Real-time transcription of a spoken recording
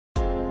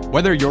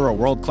Whether you're a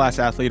world-class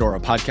athlete or a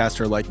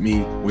podcaster like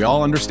me, we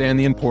all understand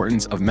the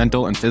importance of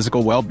mental and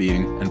physical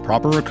well-being and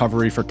proper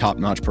recovery for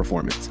top-notch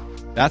performance.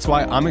 That's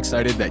why I'm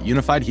excited that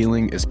Unified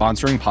Healing is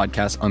sponsoring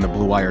podcasts on the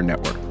Blue Wire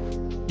Network.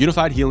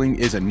 Unified Healing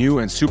is a new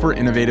and super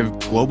innovative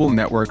global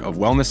network of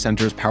wellness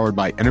centers powered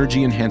by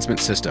Energy Enhancement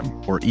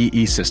System, or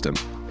EE System.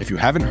 If you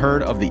haven't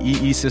heard of the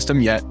EE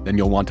System yet, then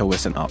you'll want to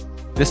listen up.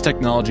 This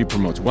technology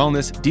promotes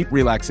wellness, deep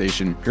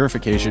relaxation,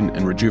 purification,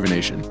 and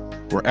rejuvenation.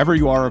 Wherever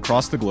you are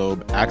across the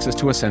globe, access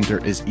to a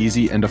center is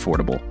easy and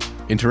affordable.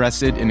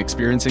 Interested in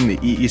experiencing the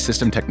EE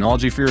System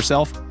technology for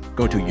yourself?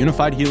 Go to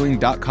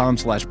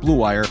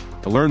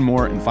unifiedhealing.com/bluewire to learn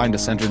more and find a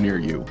center near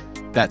you.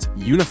 That's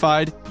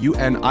unified,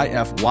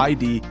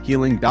 UNIFYD,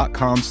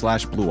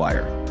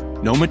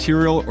 healing.com/bluewire. No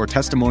material or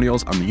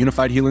testimonials on the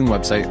Unified Healing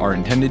website are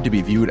intended to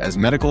be viewed as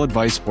medical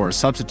advice or a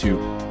substitute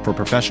for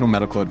professional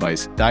medical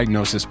advice,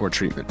 diagnosis, or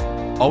treatment.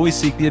 Always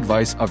seek the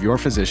advice of your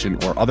physician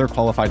or other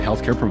qualified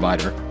healthcare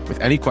provider with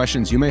any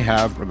questions you may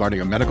have regarding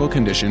a medical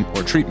condition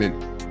or treatment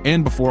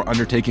and before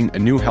undertaking a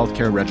new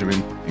healthcare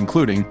regimen,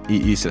 including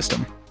EE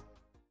System.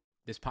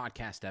 This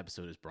podcast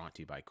episode is brought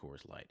to you by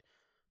Coors Light.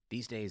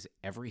 These days,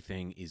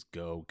 everything is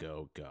go,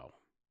 go, go.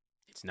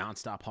 It's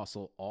nonstop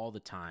hustle all the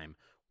time.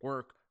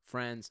 Work,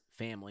 friends,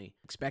 family,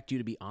 expect you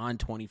to be on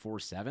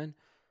 24/7?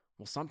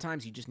 Well,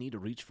 sometimes you just need to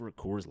reach for a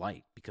Coors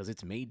Light because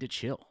it's made to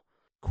chill.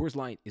 Coors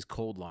Light is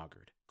cold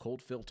lagered,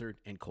 cold filtered,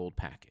 and cold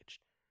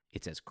packaged.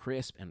 It's as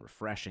crisp and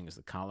refreshing as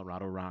the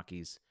Colorado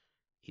Rockies.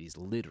 It is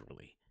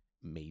literally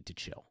made to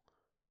chill.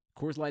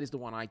 Coors Light is the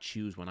one I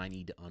choose when I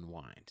need to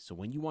unwind. So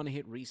when you want to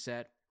hit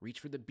reset,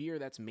 reach for the beer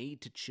that's made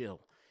to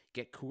chill.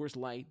 Get Coors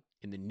Light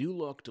in the new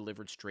look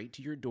delivered straight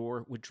to your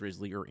door with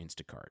Drizzly or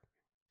Instacart.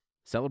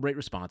 Celebrate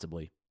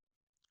responsibly.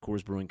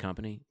 Coors Brewing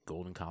Company,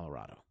 Golden,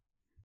 Colorado.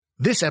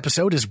 This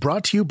episode is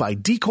brought to you by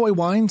Decoy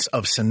Wines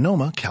of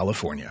Sonoma,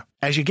 California.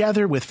 As you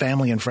gather with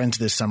family and friends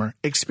this summer,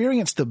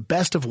 experience the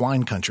best of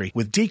wine country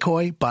with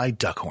Decoy by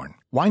Duckhorn.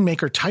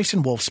 Winemaker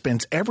Tyson Wolf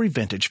spends every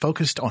vintage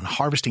focused on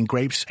harvesting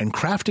grapes and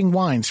crafting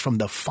wines from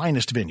the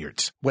finest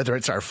vineyards. Whether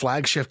it's our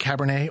flagship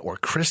Cabernet or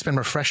crisp and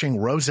refreshing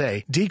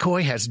Rosé,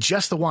 Decoy has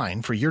just the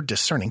wine for your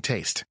discerning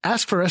taste.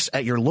 Ask for us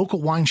at your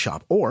local wine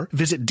shop or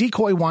visit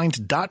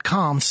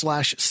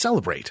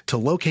decoywines.com/celebrate to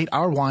locate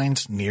our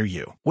wines near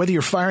you. Whether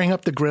you're firing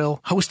up the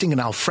grill, hosting an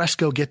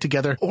alfresco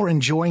get-together, or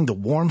enjoying the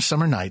warm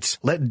summer nights,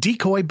 let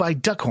Decoy by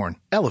Duckhorn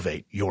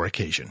elevate your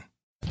occasion.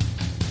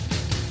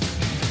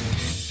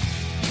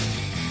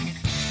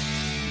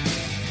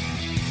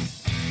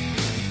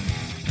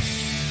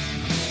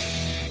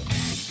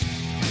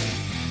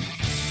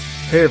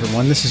 Hey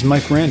everyone, this is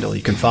Mike Randall.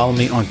 You can follow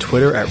me on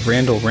Twitter at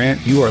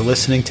RandallRant. You are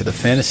listening to the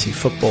Fantasy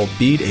Football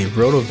Beat, a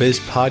RotoViz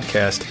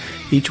podcast.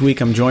 Each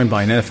week I'm joined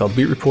by an NFL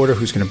beat reporter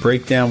who's going to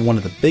break down one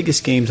of the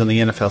biggest games on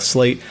the NFL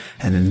slate.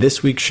 And in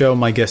this week's show,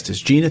 my guest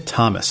is Gina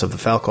Thomas of the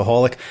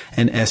Falcoholic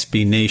and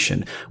SB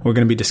Nation. We're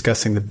going to be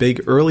discussing the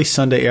big early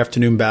Sunday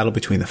afternoon battle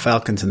between the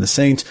Falcons and the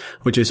Saints,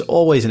 which is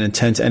always an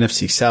intense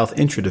NFC South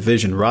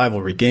intra-division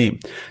rivalry game.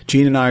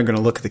 Gina and I are going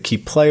to look at the key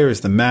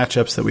players, the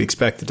matchups that we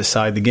expect to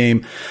decide the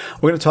game.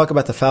 We're going to talk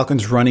about the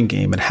Falcons' running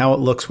game and how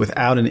it looks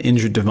without an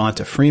injured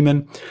Devonta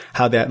Freeman,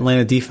 how the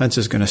Atlanta defense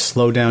is going to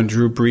slow down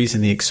Drew Brees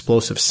and the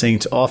explosive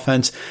Saints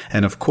offense,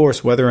 and of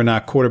course, whether or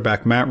not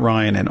quarterback Matt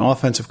Ryan and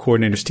offensive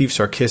coordinator Steve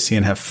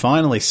Sarkisian have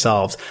finally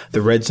solved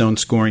the red zone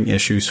scoring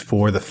issues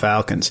for the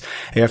Falcons.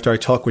 After I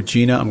talk with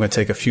Gina, I'm going to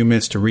take a few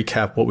minutes to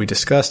recap what we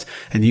discussed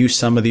and use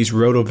some of these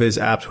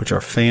RotoViz apps, which are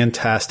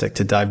fantastic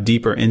to dive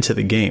deeper into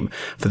the game.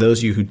 For those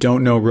of you who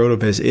don't know,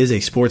 RotoViz is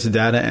a sports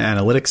data and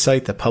analytics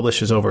site that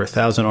publishes over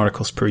 1,000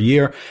 articles per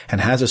year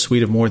and has a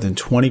suite of more than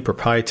 20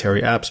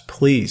 proprietary apps.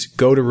 Please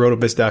go to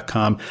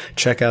rotoviz.com,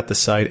 check out the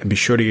site, and be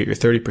sure to get your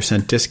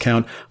 30% discount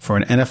for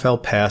an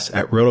NFL pass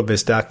at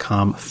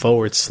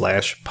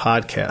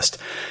rotoviz.com/podcast.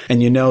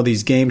 And you know,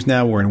 these games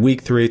now, we're in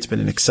week 3. It's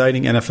been an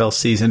exciting NFL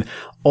season.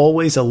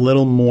 Always a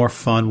little more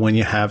fun when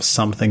you have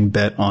something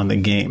bet on the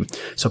game.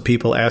 So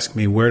people ask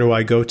me, where do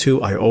I go to?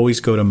 I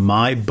always go to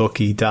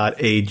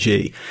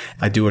mybookie.ag.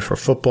 I do it for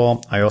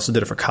football. I also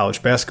did it for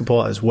college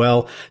basketball as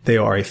well. They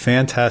are a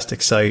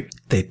fantastic site.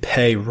 They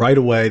pay right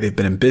away. They've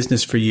been in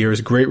business for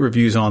years, great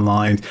reviews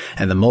online,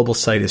 and the mobile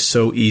site is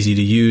so easy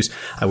to use.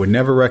 I would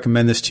never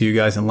recommend this to you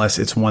guys unless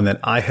it's one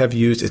that I have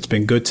used. It's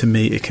been good to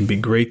me. It can be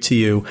great to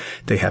you.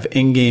 They have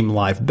in-game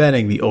live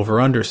betting, the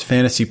over-unders,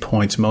 fantasy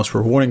points, most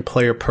rewarding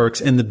player perks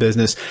in the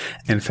business,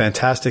 and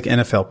fantastic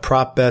NFL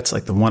prop bets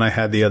like the one I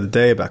had the other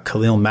day about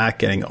Khalil Mack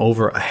getting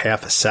over a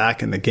half a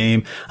sack in the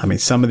game. I mean,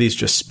 some of these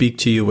just speak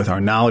to you with our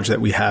knowledge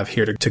that we have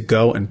here to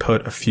go and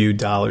put a few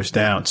dollars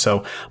down.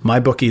 So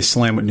MyBookie is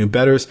slammed with new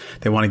bettors.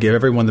 They want to give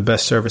everyone the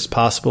best service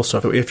possible.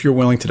 So if you're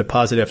willing to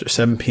deposit after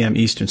 7 p.m.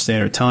 Eastern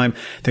Standard Time,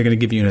 they're going to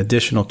give you an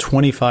additional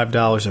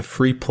 $25 of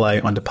free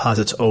play on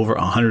deposits over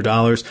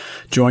 $100.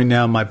 Join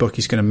now.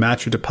 MyBookie's going to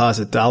match your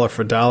deposit dollar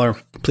for dollar.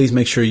 Please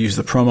make sure you use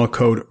the promo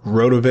code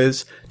RotoViz.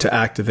 is to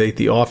activate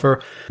the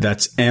offer.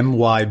 That's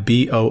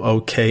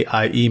MYBOOKIE,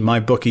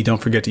 MyBookie.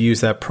 Don't forget to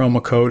use that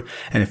promo code.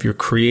 And if you're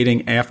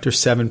creating after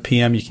 7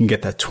 p.m., you can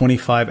get that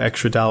 $25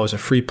 extra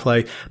of free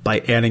play by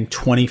adding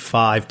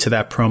 25 to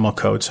that promo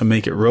code. So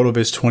make it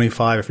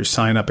RotoViz25 if you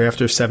sign up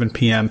after 7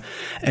 p.m.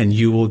 and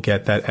you will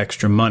get that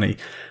extra money.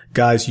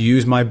 Guys,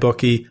 use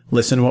MyBookie,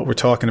 listen to what we're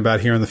talking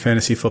about here on the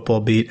Fantasy Football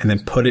Beat, and then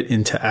put it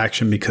into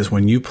action, because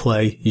when you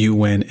play, you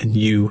win and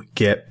you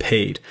get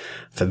paid.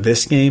 For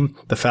this game,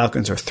 the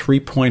Falcons are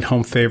 3-point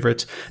home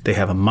favorites. They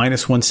have a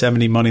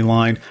 -170 money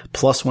line,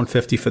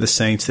 +150 for the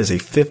Saints. There's a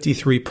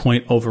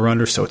 53-point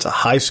over-under, so it's a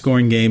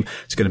high-scoring game.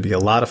 It's going to be a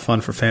lot of fun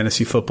for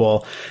fantasy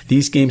football.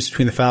 These games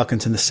between the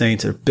Falcons and the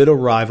Saints are bitter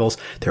rivals.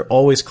 They're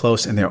always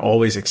close and they're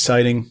always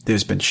exciting.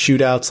 There's been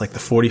shootouts like the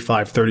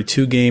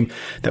 45-32 game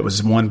that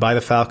was won by the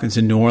Falcons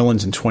in New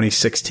Orleans in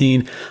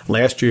 2016.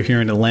 Last year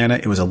here in Atlanta,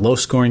 it was a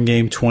low-scoring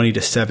game,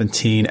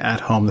 20-17 at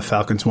home. The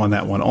Falcons won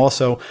that one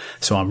also.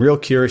 So I'm real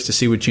curious to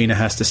see what Gina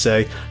has to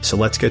say. So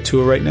let's get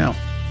to it right now.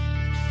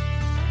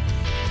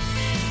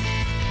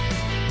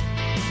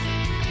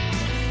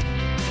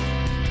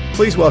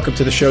 Please welcome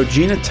to the show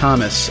Gina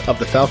Thomas of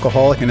the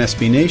Falcoholic and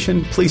SB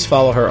Nation. Please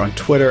follow her on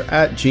Twitter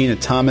at Gina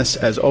Thomas.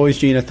 As always,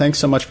 Gina, thanks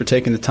so much for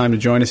taking the time to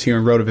join us here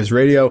on RotoViz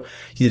Radio.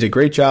 You did a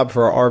great job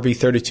for our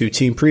RV32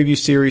 team preview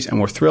series, and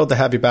we're thrilled to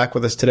have you back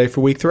with us today for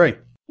week 3.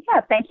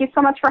 Yeah, thank you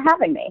so much for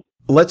having me.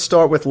 Let's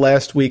start with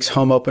last week's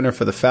home opener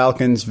for the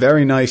Falcons.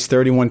 Very nice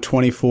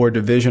 31-24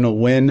 divisional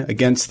win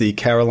against the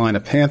Carolina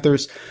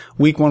Panthers.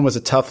 Week 1 was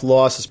a tough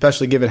loss,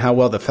 especially given how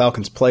well the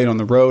Falcons played on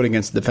the road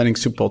against the defending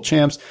Super Bowl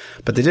champs,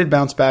 but they did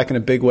bounce back in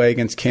a big way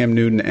against Cam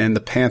Newton and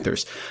the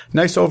Panthers.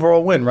 Nice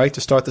overall win, right, to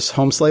start this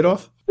home slate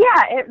off?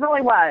 Yeah, it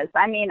really was.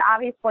 I mean,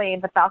 obviously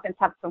the Falcons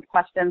have some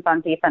questions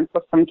on defense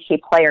with some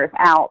key players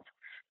out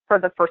for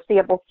the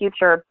foreseeable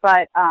future,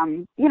 but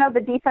the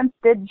defense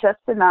did just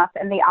enough,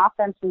 and the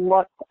offense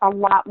looked a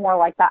lot more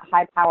like that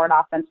high-powered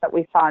offense that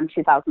we saw in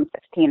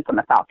 2016 from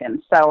the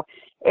Falcons. So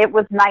it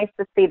was nice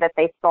to see that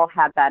they still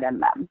had that in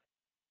them.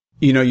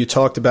 You know, you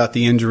talked about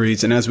the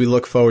injuries, and as we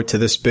look forward to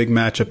this big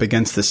matchup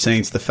against the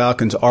Saints, the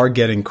Falcons are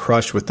getting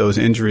crushed with those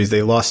injuries.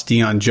 They lost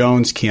Deion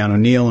Jones, Keanu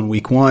Neal in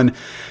week 1.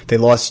 They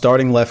lost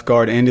starting left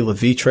guard Andy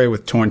Levitre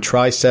with torn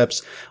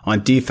triceps.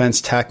 On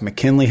defense, Tack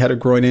McKinley had a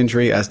groin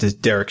injury, as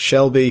did Derek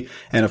Shelby.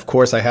 And of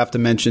course, I have to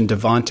mention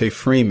Devontae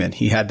Freeman.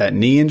 He had that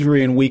knee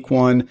injury in week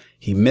 1.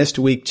 He missed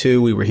week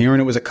 2. We were hearing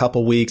it was a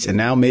couple weeks, and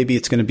now maybe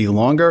it's going to be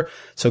longer.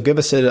 So give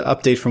us an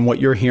update from what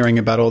you're hearing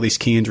about all these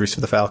key injuries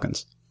for the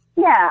Falcons.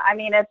 Yeah, I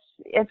mean,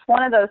 it's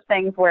one of those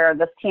things where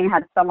this team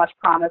had so much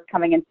promise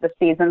coming into the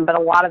season, but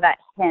a lot of that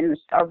hinged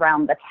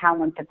around the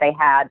talent that they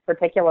had,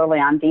 particularly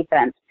on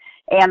defense,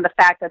 and the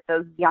fact that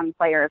those young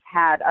players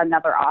had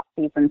another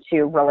offseason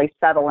to really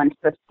settle into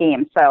the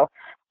scheme. So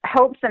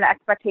hopes and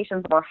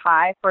expectations were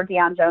high for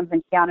Deion Jones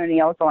and Keanu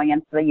Neal going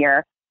into the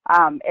year.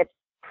 It's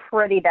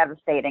pretty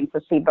devastating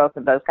to see both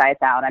of those guys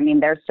out. I mean,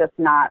 there's just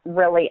not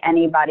really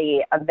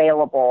anybody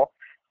available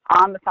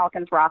on the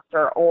Falcons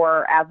roster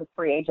or as a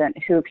free agent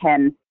who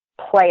can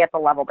play at the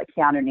level that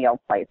Keanu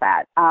Neal plays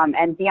at.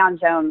 And Deion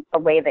Jones, the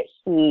way that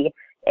he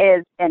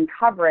is in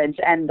coverage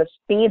and the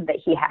speed that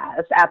he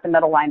has at the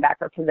middle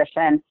linebacker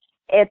position,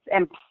 it's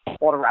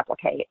impossible to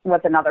replicate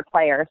with another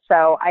player.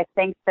 So I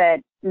think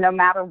that no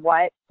matter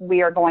what,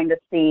 we are going to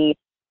see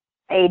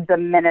a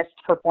diminished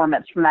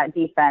performance from that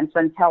defense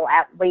until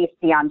at least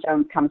Deion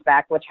Jones comes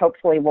back, which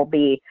hopefully will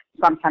be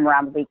sometime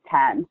around week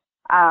 10.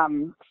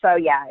 So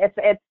yeah,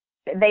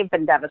 they've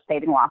been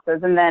devastating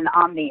losses. And then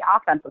on the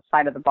offensive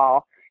side of the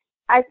ball,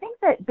 I think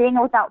that being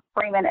without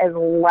Freeman is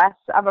less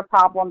of a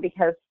problem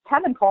because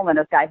Tevin Coleman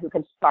is a guy who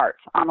can start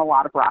on a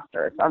lot of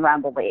rosters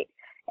around the league.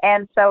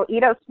 And so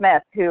Ito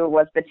Smith, who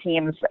was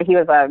he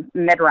was a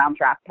mid-round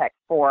draft pick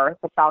for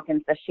the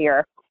Falcons this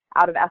year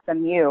out of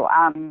SMU.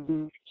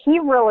 He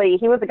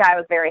was a guy I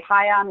was very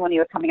high on when he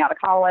was coming out of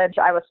college.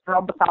 I was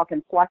thrilled the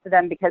Falcons selected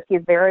him because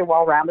he's very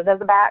well-rounded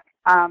as a back.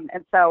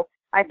 And so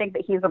I think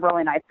that he's a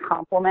really nice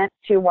complement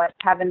to what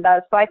Kevin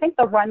does. So I think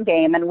the run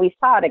game, and we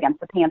saw it against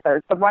the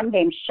Panthers, the run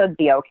game should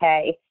be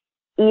okay,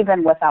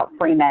 even without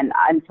Freeman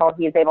until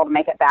he's able to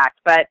make it back.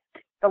 But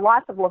the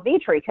loss of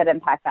Levitre could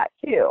impact that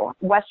too.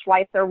 Wes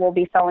Schweitzer will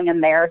be filling in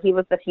there. He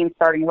was the team's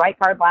starting right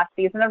guard last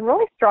season and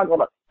really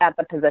struggled at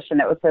the position.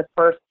 It was his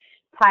first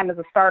time as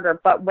a starter.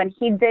 But when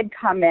he did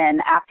come in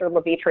after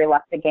Levitre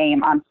left the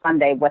game on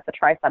Sunday with a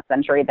triceps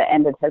injury that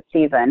ended his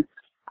season,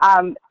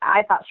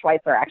 I thought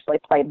Schweitzer actually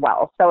played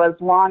well. So as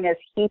long as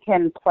he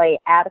can play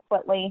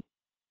adequately,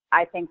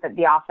 I think that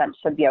the offense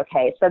should be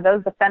okay. So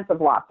those defensive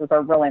losses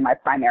are really my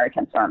primary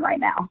concern right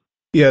now.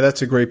 Yeah,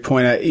 that's a great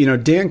point.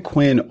 Dan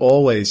Quinn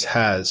always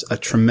has a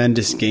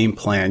tremendous game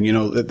plan.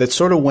 That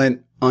sort of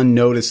went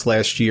unnoticed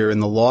last year in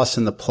the loss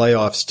in the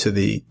playoffs to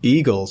the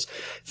Eagles,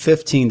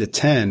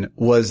 15-10,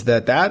 was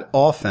that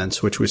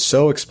offense, which was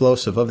so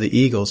explosive of the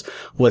Eagles,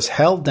 was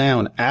held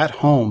down at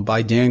home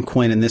by Dan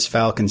Quinn in this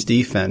Falcons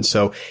defense.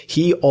 So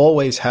he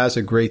always has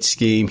a great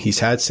scheme. He's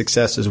had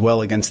success as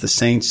well against the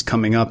Saints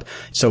coming up.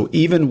 So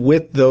even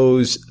with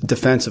those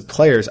defensive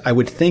players, I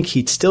would think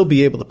he'd still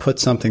be able to put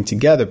something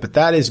together, but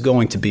that is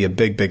going to be a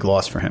big, big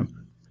loss for him.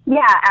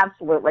 Yeah,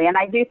 absolutely. And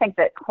I do think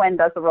that Quinn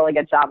does a really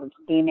good job of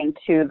scheming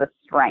to the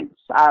strengths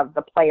of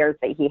the players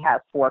that he has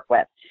to work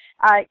with.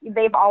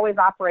 They've always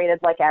operated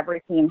like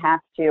every team has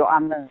to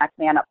on the next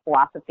man up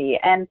philosophy.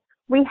 And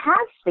we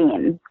have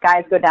seen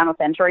guys go down with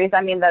injuries.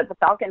 I mean, the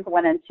Falcons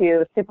went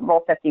into Super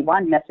Bowl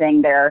 51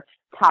 missing their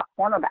top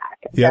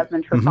cornerback. Yep.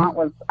 Desmond Trufant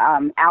was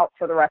out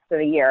for the rest of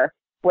the year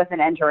with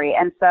an injury.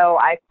 And so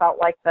I felt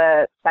like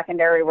the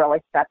secondary really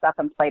stepped up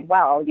and played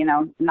well,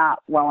 not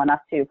well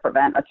enough to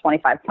prevent a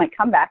 25-point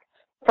comeback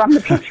from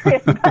the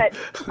Patriots. But,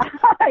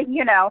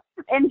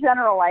 in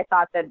general, I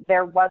thought that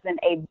there wasn't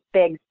a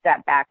big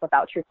step back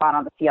without Trufant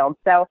on the field.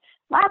 So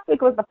last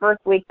week was the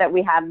first week that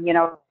we had,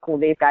 all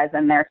of these guys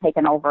in there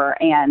taking over.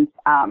 And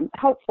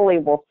hopefully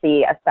we'll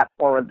see a step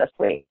forward this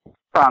week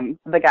from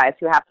the guys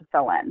who have to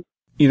fill in.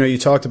 You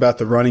talked about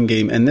the running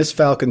game, and this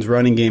Falcons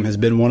running game has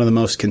been one of the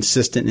most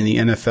consistent in the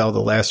NFL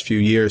the last few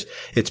years.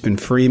 It's been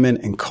Freeman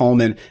and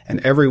Coleman,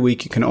 and every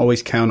week you can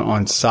always count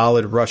on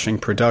solid rushing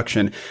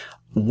production.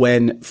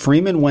 When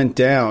Freeman went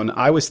down,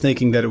 I was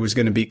thinking that it was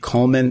going to be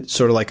Coleman,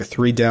 sort of like a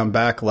 3-down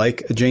back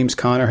like James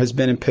Conner has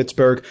been in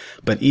Pittsburgh.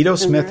 But Ito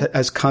Smith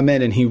has come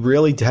in and he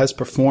really has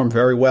performed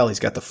very well. He's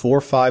got the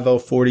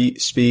 4.50 40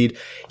 speed.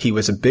 He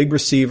was a big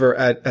receiver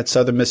at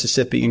Southern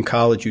Mississippi in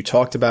college. You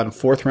talked about him,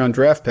 4th-round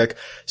draft pick.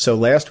 So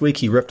last week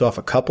he ripped off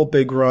a couple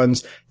big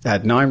runs,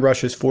 had 9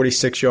 rushes,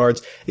 46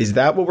 yards. Is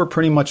that what we're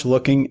pretty much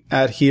looking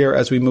at here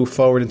as we move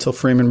forward until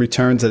Freeman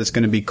returns, that it's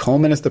going to be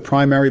Coleman as the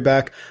primary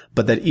back,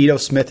 but that Ito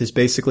Smith is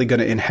basically going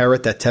to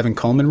inherit that Tevin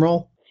Coleman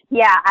role?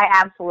 Yeah, I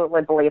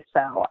absolutely believe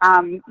so.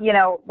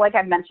 Like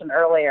I mentioned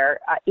earlier,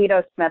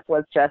 Ito Smith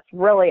was just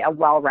really a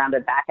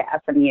well-rounded back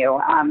at SMU.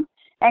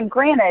 And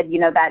granted,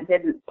 that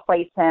didn't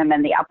place him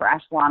in the upper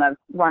echelon of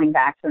running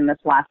backs in this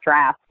last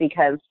draft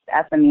because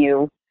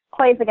SMU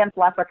plays against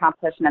lesser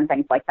competition and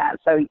things like that.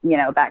 So,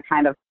 that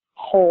kind of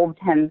holds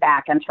him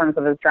back in terms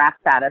of his draft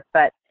status.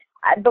 But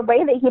the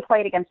way that he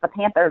played against the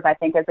Panthers, I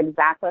think, is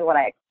exactly what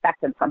I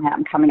expected from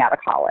him coming out of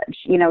college.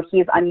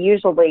 He's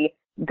unusually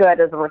good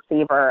as a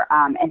receiver,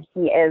 and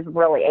he is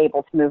really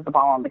able to move the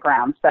ball on the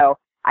ground. So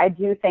I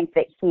do think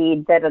that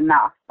he did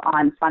enough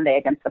on Sunday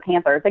against the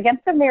Panthers,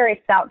 against a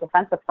very stout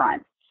defensive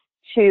front,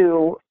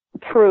 to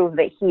prove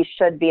that he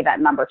should be that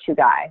number 2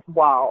 guy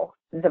while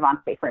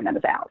Devontae Freeman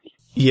is out.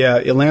 Yeah,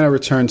 Atlanta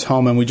returns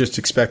home, and we just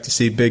expect to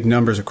see big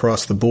numbers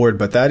across the board.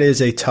 But that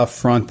is a tough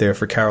front there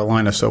for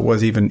Carolina, so it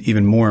was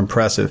even more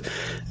impressive.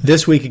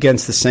 This week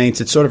against the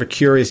Saints, it's sort of a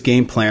curious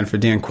game plan for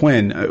Dan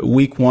Quinn.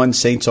 Week 1,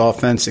 Saints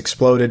offense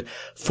exploded,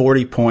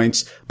 40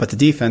 points, but the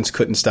defense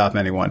couldn't stop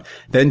anyone.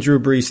 Then Drew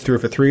Brees threw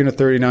for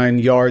 339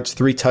 yards,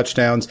 3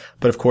 touchdowns,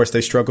 but of course they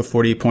struggled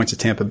 48 points at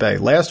Tampa Bay.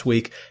 Last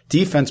week,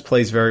 defense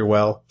plays very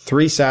well,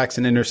 3 sacks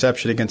and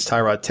interception against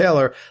Tyrod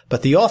Taylor,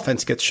 but the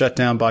offense gets shut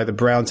down by the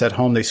Browns at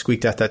home. They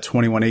squeaked out that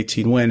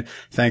 21-18 win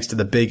thanks to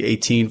the big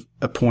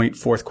 18-point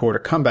fourth quarter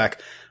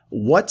comeback.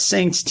 What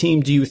Saints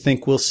team do you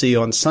think we'll see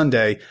on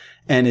Sunday?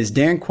 And is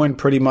Dan Quinn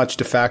pretty much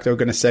de facto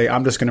going to say,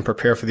 I'm just going to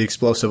prepare for the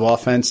explosive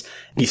offense?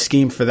 He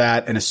schemed for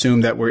that and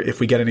assume that if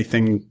we get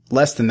anything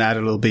less than that,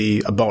 it'll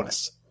be a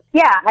bonus.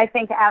 Yeah, I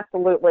think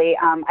absolutely.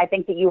 I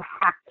think that you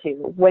have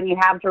to. When you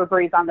have Drew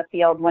Brees on the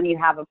field, when you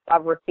have a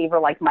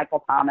receiver like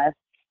Michael Thomas,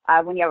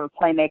 when you have a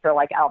playmaker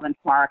like Alvin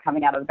Kamara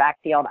coming out of the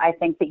backfield, I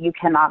think that you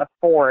cannot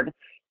afford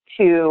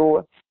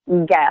to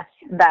guess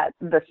that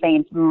the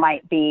Saints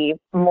might be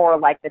more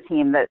like the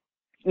team that,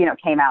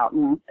 came out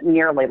and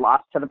nearly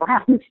lost to the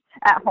Browns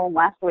at home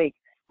last week.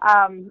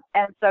 And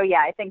so, yeah,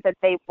 I think that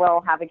they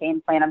will have a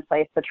game plan in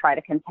place to try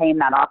to contain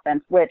that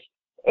offense, which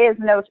is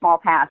no small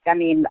task. I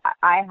mean,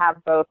 I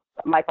have both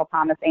Michael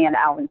Thomas and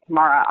Alvin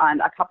Kamara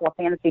on a couple of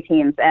fantasy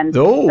teams, and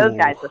those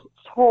guys just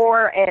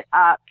tore it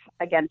up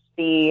against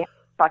the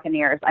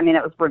Buccaneers. I mean,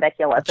 it was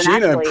ridiculous. And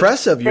Gina, actually,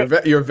 impressive.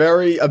 You're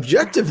very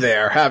objective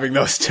there, having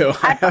those two.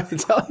 I have to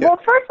tell you. Well,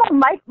 first of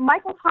all,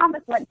 Michael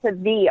Thomas went to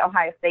the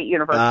Ohio State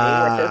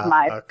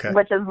University,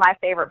 which is my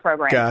favorite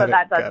program. So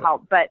that does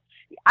help. But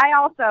I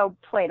also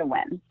play to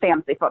win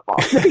fantasy football.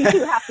 So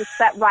you have to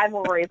set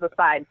rivalries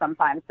aside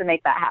sometimes to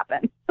make that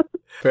happen.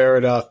 Fair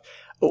enough.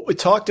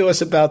 Talk to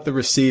us about the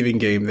receiving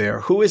game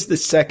there. Who is the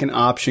second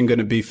option going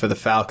to be for the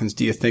Falcons,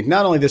 do you think?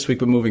 Not only this week,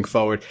 but moving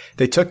forward.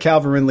 They took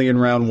Calvin Ridley in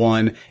round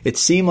 1. It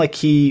seemed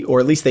like or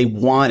at least they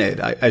wanted,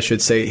 I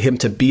should say, him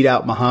to beat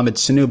out Mohamed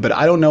Sanu, but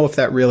I don't know if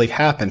that really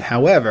happened.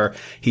 However,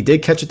 he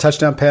did catch a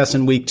touchdown pass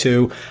in week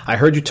 2. I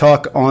heard you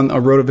talk on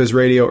a RotoViz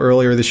radio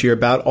earlier this year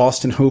about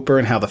Austin Hooper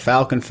and how the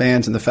Falcon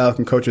fans and the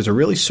Falcon coaches are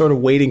really sort of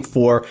waiting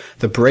for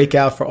the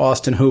breakout for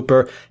Austin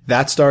Hooper.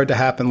 That started to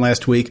happen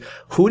last week.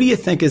 Who do you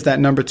think is that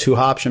number 2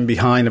 option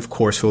behind, of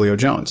course, Julio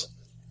Jones?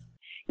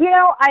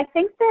 I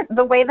think that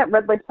the way that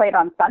Ridley played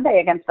on Sunday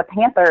against the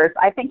Panthers,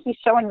 I think he's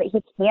showing that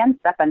he can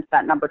step into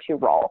that number 2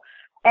 role.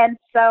 And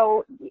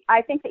so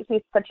I think that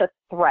he's such a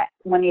threat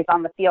when he's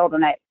on the field,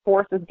 and it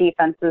forces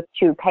defenses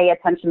to pay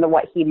attention to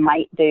what he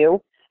might do,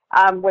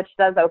 which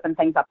does open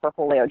things up for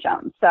Julio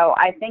Jones. So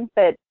I think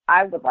that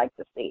I would like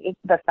to see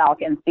the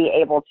Falcons be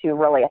able to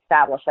really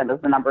establish him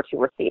as the number 2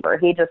 receiver.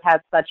 He just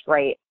has such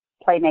great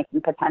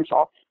playmaking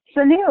potential.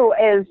 Sanu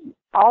is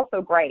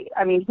also great.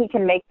 I mean, he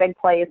can make big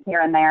plays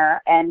here and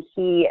there, and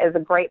he is a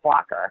great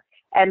blocker.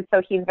 And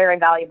so he's very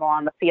valuable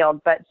on the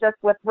field. But just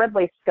with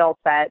Ridley's skill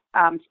set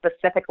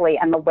specifically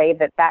and the way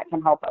that that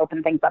can help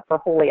open things up for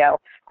Julio,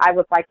 I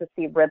would like to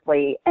see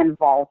Ridley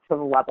involved to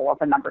the level of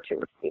a number 2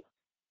 receiver.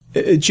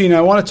 Gina,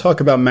 I want to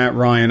talk about Matt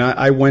Ryan.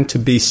 I went to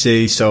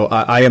BC, so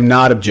I am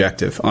not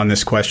objective on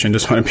this question.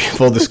 Just want to be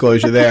full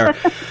disclosure there.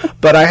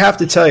 But I have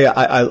to tell you,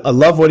 I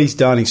love what he's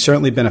done. He's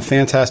certainly been a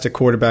fantastic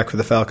quarterback for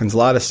the Falcons, a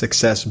lot of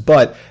success.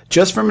 But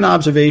just from an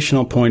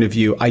observational point of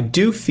view, I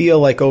do feel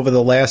like over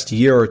the last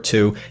year or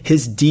two,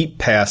 his deep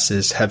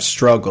passes have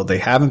struggled. They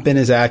haven't been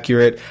as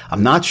accurate.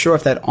 I'm not sure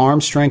if that arm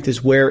strength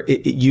is where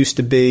it used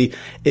to be.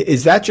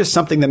 Is that just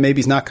something that maybe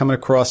he's not coming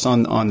across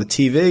on the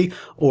TV?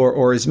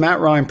 Or is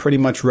Matt Ryan pretty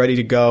much ready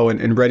to go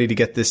and ready to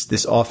get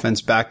this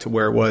offense back to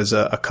where it was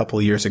a couple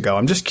of years ago?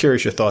 I'm just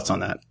curious your thoughts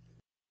on that.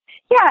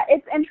 Yeah,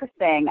 it's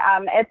interesting.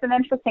 It's an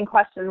interesting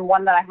question,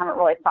 one that I haven't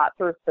really thought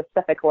through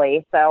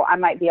specifically, so I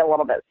might be a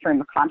little bit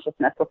stream of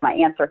consciousness with my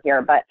answer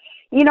here. But,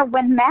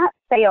 when Matt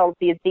sails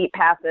these deep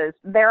passes,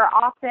 there are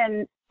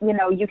often,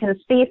 you can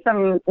see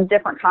some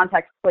different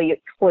context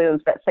clues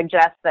that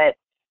suggest that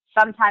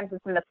sometimes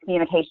it's a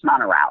miscommunication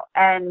on a route.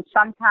 And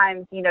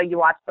sometimes, you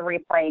watch the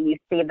replay and you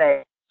see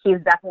that he's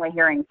definitely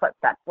hearing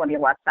footsteps when he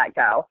lets that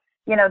go.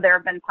 There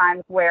have been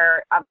times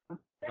where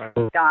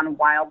he's gone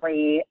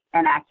wildly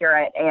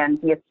inaccurate, and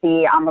you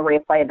see on the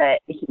replay that,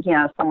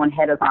 someone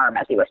hit his arm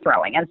as he was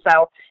throwing.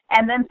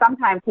 And then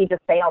sometimes he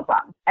just sails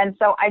them. And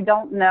so I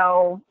don't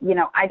know,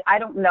 I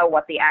don't know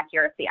what the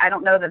accuracy, I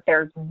don't know that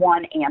there's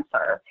one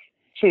answer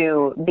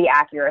to the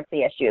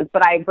accuracy issues,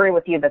 but I agree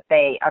with you that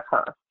they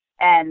occur.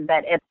 And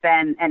that it's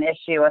been an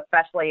issue,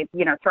 especially,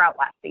 throughout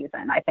last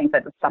season. I think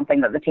that it's something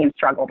that the team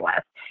struggled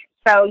with.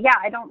 So, yeah,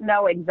 I don't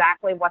know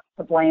exactly what's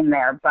to blame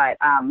there, but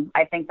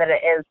I think that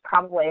it is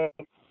probably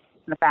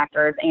the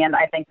factors, and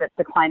I think that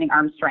declining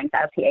arm strength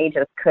as he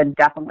ages could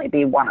definitely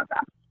be one of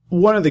them.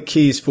 One of the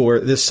keys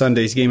for this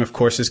Sunday's game, of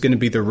course, is going to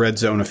be the red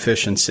zone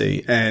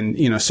efficiency. And,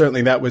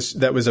 certainly that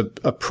was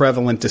a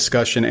prevalent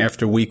discussion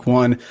after week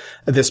 1.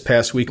 This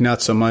past week,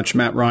 not so much.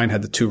 Matt Ryan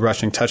had the 2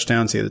 rushing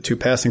touchdowns. He had the 2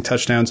 passing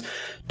touchdowns.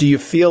 Do you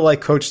feel like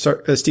Coach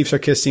Steve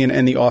Sarkisian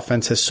and the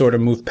offense has sort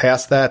of moved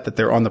past that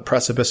they're on the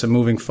precipice of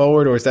moving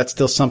forward? Or is that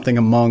still something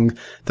among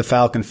the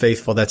Falcon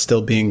faithful that's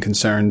still being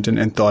concerned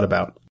and thought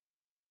about?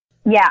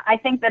 Yeah, I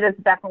think that it's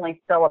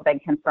definitely still a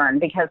big concern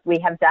because we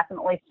have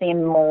definitely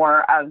seen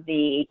more of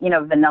the,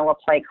 vanilla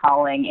play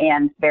calling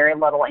and very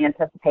little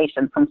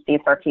anticipation from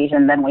Steve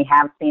Sarkisian than we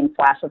have seen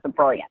flashes of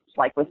brilliance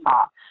like we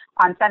saw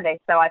on Sunday.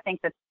 So I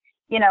think that,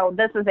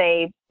 this is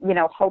a,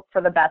 hope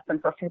for the best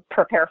and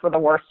prepare for the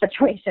worst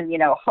situation.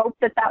 Hope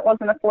that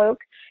wasn't a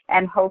fluke,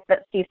 and hope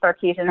that Steve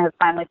Sarkisian has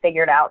finally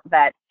figured out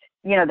that,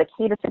 the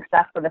key to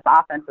success for this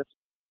offense is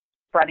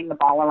spreading the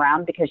ball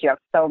around because you have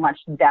so much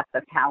depth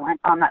of talent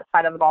on that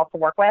side of the ball to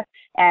work with,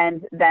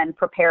 and then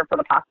prepare for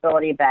the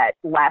possibility that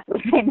last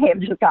week they may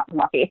have just gotten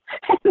lucky.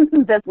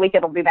 This week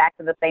it'll be back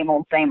to the same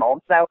old.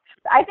 So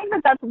I think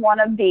that that's one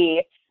of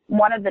the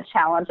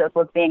challenges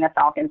with being a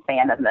Falcons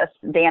fan in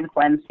this Dan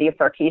Quinn, Steve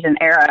Sarkisian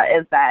era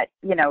is that,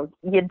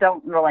 you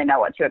don't really know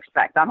what to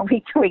expect on a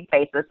week-to-week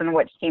basis and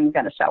which team's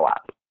going to show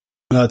up.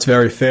 That's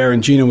very fair.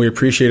 And Gina, we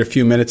appreciate a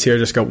few minutes here.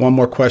 Just got one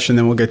more question,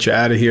 then we'll get you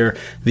out of here.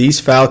 These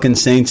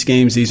Falcons-Saints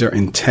games, these are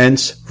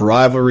intense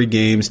rivalry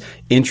games,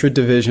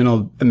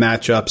 intra-divisional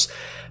matchups.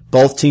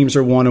 Both teams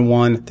are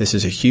 1-1. This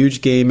is a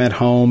huge game at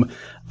home.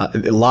 A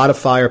lot of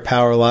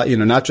firepower,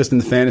 not just in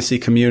the fantasy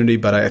community,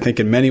 but I think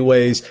in many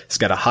ways it's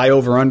got a high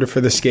over-under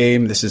for this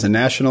game. This is a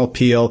national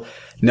appeal.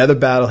 Another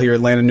battle here,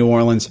 Atlanta, New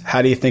Orleans.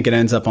 How do you think it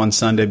ends up on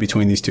Sunday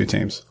between these two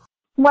teams?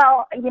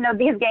 Well,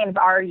 these games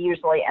are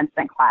usually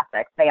instant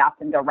classics. They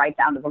often go right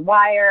down to the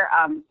wire.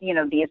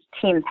 These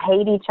teams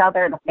hate each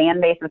other. The fan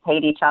bases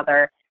hate each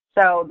other.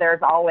 So there's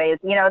always,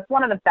 it's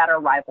one of the better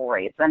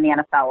rivalries in the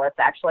NFL. It's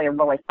actually a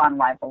really fun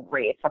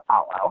rivalry to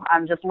follow.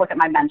 Just look at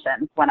my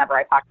mentions whenever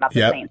I talk about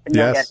the Saints, and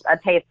you'll get a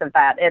taste of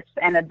that. It's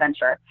an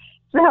adventure.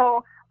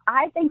 So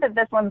I think that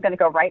this one's going to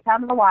go right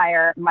down to the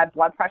wire. My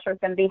blood pressure is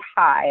going to be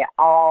high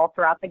all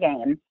throughout the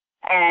game.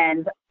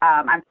 And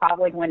I'm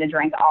probably going to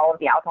drink all of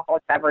the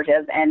alcoholic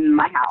beverages in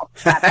my house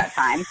at that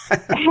time.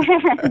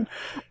 And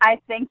I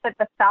think that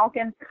the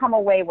Falcons come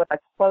away with a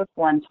close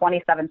one,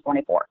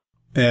 27-24.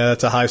 Yeah,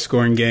 that's a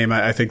high-scoring game.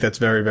 I think that's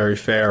very, very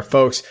fair.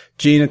 Folks,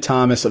 Gina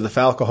Thomas of the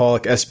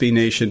Falcoholic SB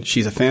Nation.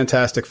 She's a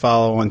fantastic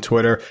follow on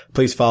Twitter.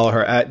 Please follow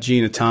her at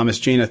Gina Thomas.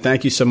 Gina,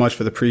 thank you so much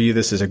for the preview.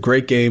 This is a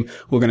great game.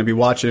 We're going to be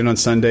watching it on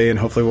Sunday, and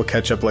hopefully we'll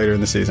catch up later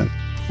in the season.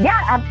 Yeah,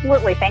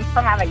 absolutely. Thanks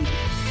for having me.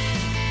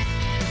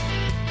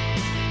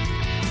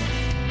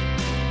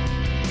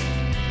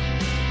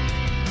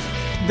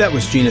 That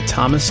was Gina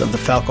Thomas of the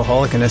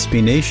Falcoholic and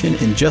SB Nation.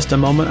 In just a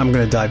moment, I'm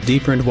going to dive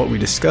deeper into what we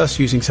discussed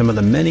using some of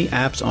the many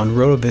apps on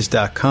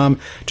rotoviz.com.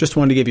 Just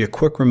wanted to give you a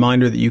quick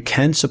reminder that you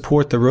can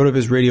support the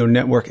RotoViz Radio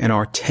Network and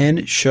our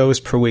 10 shows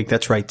per week.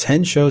 That's right,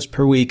 10 shows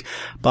per week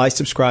by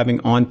subscribing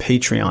on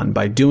Patreon.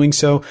 By doing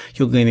so,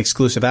 you'll gain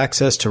exclusive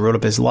access to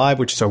RotoViz Live,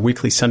 which is our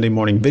weekly Sunday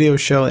morning video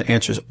show that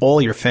answers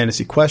all your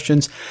fantasy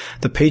questions.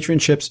 The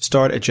patronships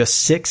start at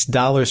just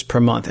 $6 per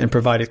month and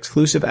provide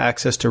exclusive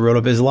access to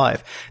RotoViz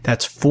Live.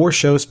 That's 4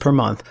 shows per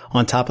month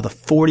on top of the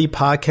 40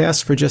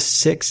 podcasts for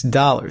just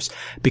 $6.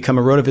 Become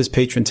a RotoViz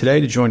patron today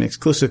to join an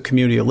exclusive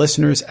community of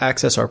listeners,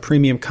 access our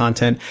premium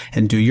content,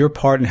 and do your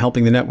part in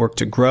helping the network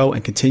to grow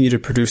and continue to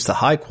produce the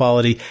high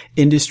quality,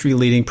 industry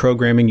leading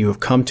programming you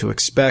have come to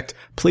expect.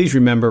 Please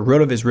remember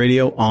RotoViz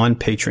Radio on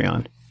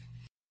Patreon.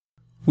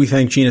 We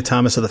thank Gina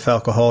Thomas of the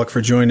Falcoholic for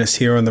joining us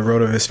here on the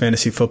RotoViz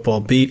Fantasy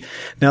Football Beat.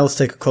 Now let's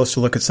take a closer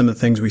look at some of the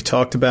things we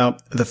talked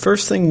about. The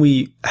first thing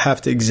we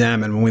have to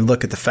examine when we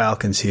look at the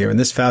Falcons here, and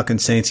this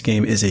Falcons-Saints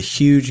game is a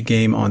huge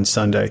game on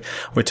Sunday.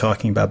 We're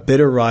talking about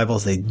bitter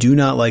rivals. They do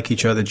not like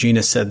each other.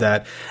 Gina said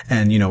that.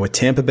 And, with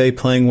Tampa Bay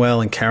playing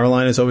well and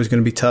Carolina is always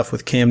going to be tough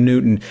with Cam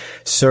Newton,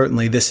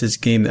 certainly this is a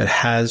game that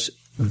has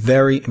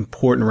very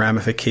important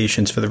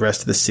ramifications for the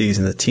rest of the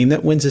season. The team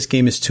that wins this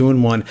game is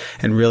 2-1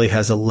 and really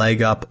has a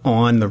leg up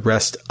on the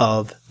rest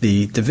of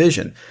the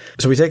division.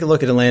 So we take a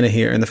look at Atlanta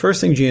here, and the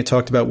first thing Gina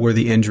talked about were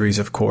the injuries,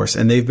 of course,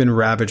 and they've been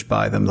ravaged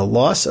by them. The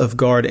loss of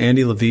guard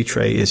Andy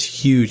Levitre is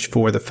huge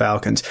for the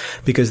Falcons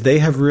because they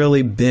have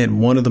really been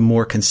one of the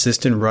more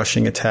consistent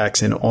rushing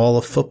attacks in all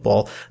of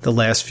football the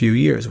last few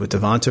years with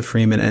Devonta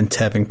Freeman and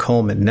Tevin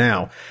Coleman.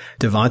 Now,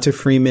 Devonta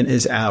Freeman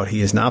is out. He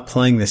is not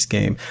playing this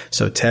game.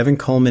 So Tevin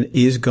Coleman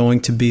is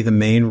going to be the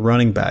main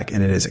running back,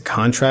 and it is a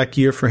contract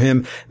year for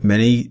him.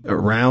 Many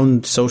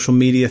around social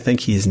media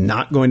think he is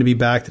not going to be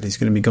back, that he's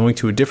going to be going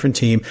to a different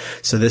team.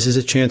 So this is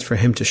a chance for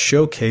him to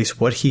showcase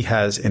what he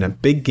has in a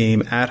big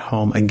game at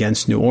home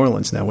against New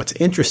Orleans. Now, what's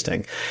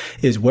interesting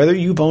is whether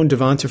you've owned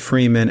Devonta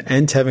Freeman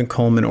and Tevin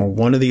Coleman or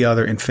one or the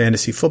other in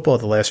fantasy football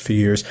the last few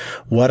years,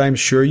 what I'm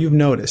sure you've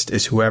noticed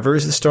is whoever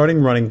is the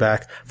starting running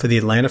back for the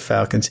Atlanta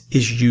Falcons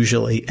is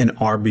usually an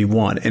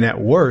RB1, and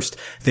at worst,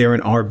 they're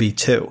an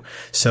RB2.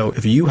 So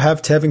if you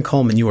have Tevin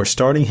Coleman, you are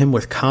starting him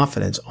with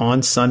confidence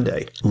on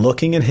Sunday.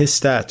 Looking at his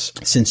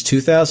stats, since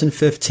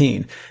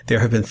 2015, there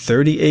have been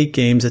 38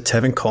 games that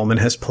Tevin Coleman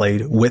has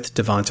played with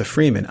Devonta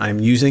Freeman. I'm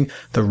using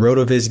the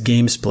RotoViz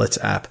Game Splits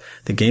app.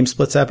 The Game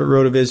Splits app at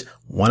RotoViz,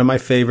 one of my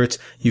favorites.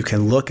 You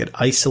can look at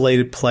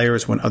isolated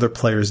players when other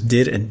players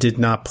did and did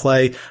not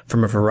play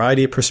from a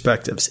variety of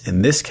perspectives.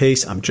 In this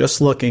case, I'm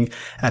just looking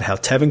at how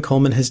Tevin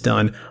Coleman has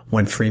done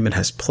when Freeman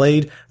has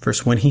played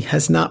versus when he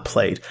has not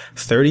played.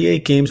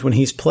 38 games when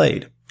he's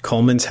played.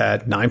 Coleman's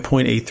had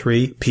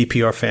 9.83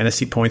 PPR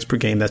fantasy points per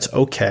game. That's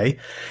okay.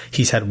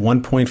 He's had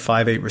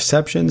 1.58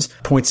 receptions,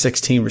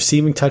 0.16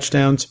 receiving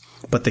touchdowns.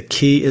 But the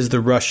key is the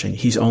rushing.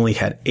 He's only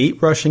had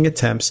 8 rushing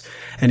attempts,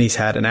 and he's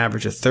had an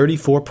average of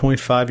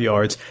 34.5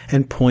 yards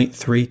and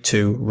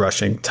 0.32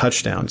 rushing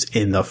touchdowns.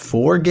 In the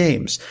 4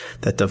 games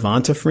that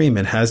Devonta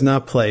Freeman has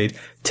not played,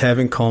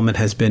 Tevin Coleman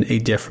has been a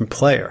different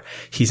player.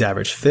 He's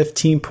averaged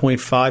 15.5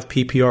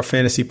 PPR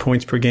fantasy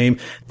points per game.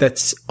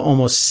 That's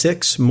almost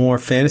 6 more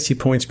fantasy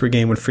points per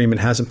game when Freeman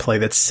hasn't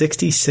played. That's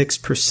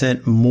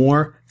 66%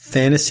 more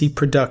fantasy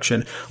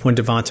production when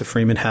Devonta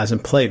Freeman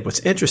hasn't played. What's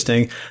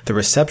interesting, the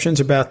receptions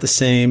are about the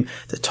same.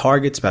 The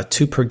targets, about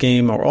 2 per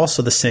game, are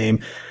also the same.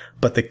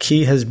 But the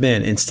key has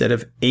been, instead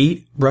of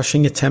 8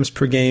 rushing attempts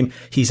per game,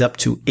 he's up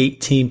to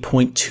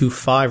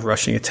 18.25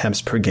 rushing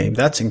attempts per game.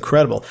 That's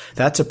incredible.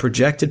 That's a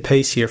projected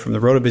pace here from the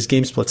RotoViz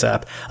Game Splits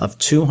app of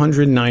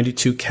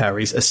 292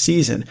 carries a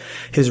season.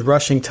 His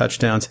rushing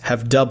touchdowns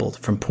have doubled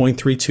from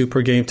 0.32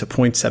 per game to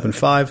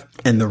 0.75,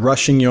 and the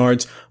rushing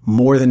yards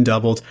more than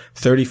doubled,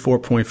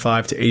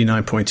 34.5 to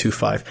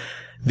 89.25.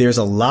 There's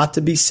a lot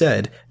to be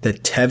said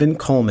that Tevin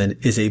Coleman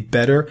is a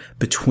better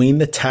between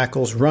the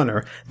tackles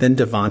runner than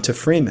Devonta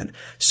Freeman.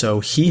 So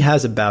he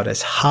has about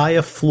as high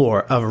a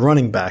floor of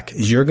running back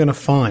as you're going to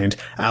find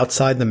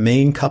outside the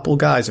main couple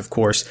guys, of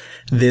course,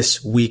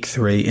 this week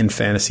 3 in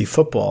fantasy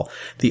football.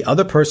 The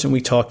other person we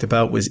talked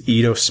about was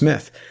Ito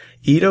Smith.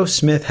 Ito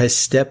Smith has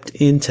stepped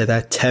into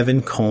that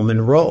Tevin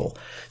Coleman role.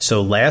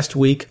 So last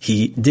week,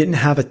 he didn't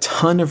have a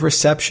ton of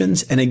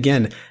receptions. And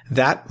again,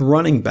 that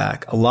running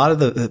back, a lot of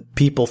the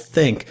people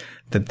think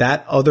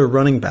that other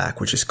running back,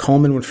 which is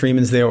Coleman when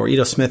Freeman's there, or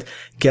Ito Smith,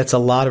 gets a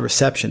lot of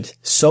receptions.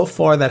 So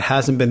far, that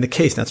hasn't been the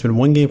case. Now, it's been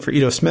 1 game for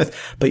Ito Smith,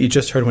 but you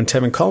just heard when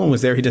Tevin Coleman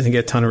was there, he doesn't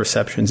get a ton of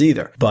receptions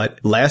either. But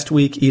last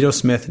week, Ito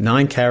Smith,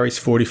 9 carries,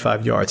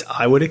 45 yards.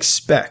 I would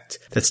expect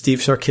that Steve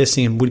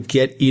Sarkisian would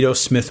get Ito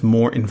Smith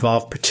more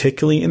involved,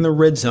 particularly in the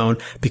red zone,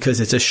 because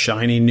it's a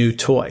shiny new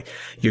toy.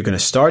 You're going to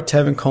start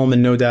Tevin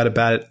Coleman, no doubt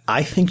about it.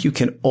 I think you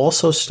can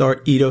also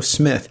start Ito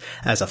Smith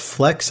as a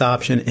flex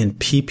option in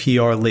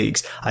PPR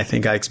leagues. I think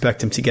think I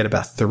expect him to get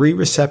about 3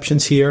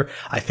 receptions here.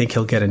 I think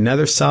he'll get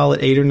another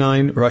solid 8 or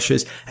 9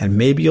 rushes, and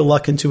maybe you'll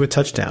luck into a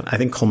touchdown. I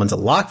think Coleman's a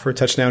lock for a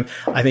touchdown.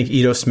 I think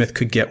Ito Smith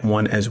could get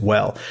one as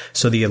well.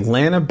 So the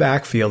Atlanta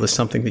backfield is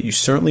something that you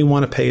certainly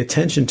want to pay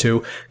attention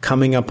to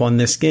coming up on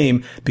this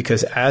game,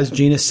 because as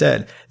Gina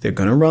said, they're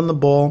going to run the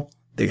ball.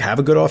 They have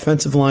a good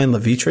offensive line.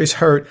 Levitre's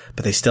hurt,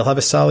 but they still have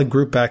a solid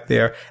group back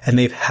there, and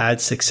they've had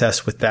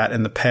success with that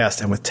in the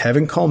past. And with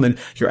Tevin Coleman,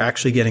 you're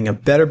actually getting a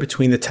better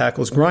between the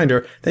tackles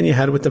grinder than you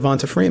had with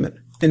Devonta Freeman.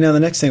 And now the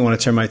next thing I want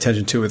to turn my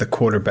attention to are the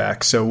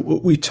quarterbacks. So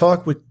we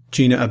talked with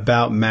Gina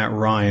about Matt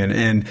Ryan,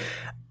 and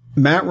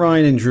Matt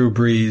Ryan and Drew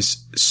Brees,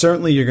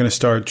 certainly you're going to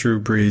start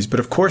Drew Brees, but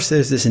of course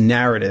there's this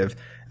narrative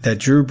that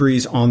Drew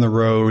Brees on the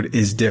road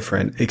is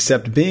different,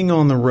 except being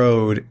on the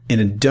road in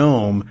a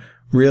dome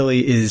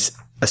really is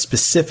a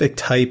specific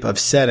type of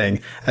setting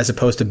as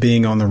opposed to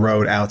being on the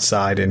road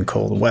outside in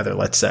cold weather,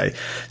 let's say.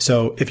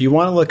 So if you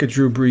want to look at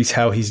Drew Brees,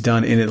 how he's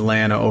done in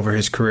Atlanta over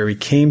his career, he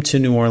came to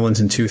New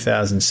Orleans in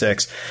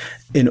 2006.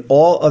 In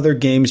all other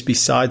games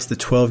besides the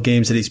 12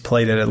 games that he's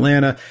played at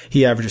Atlanta,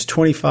 he averages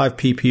 25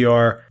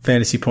 PPR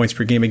fantasy points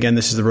per game. Again,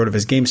 this is the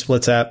RotoViz Game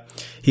Splits app.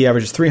 He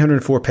averages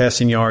 304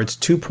 passing yards,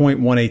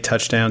 2.18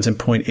 touchdowns, and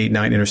 0.89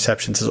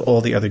 interceptions as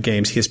all the other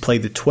games. He has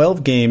played the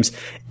 12 games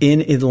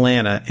in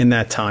Atlanta in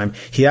that time.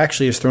 He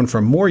actually has thrown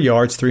for more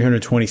yards,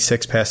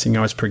 326 passing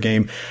yards per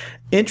game.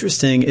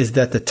 Interesting is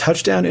that the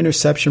touchdown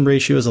interception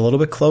ratio is a little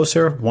bit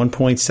closer,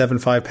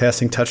 1.75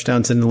 passing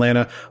touchdowns in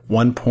Atlanta,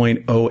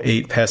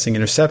 1.08 passing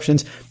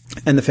interceptions.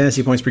 And the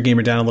fantasy points per game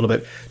are down a little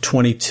bit,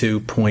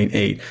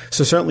 22.8.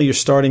 So certainly you're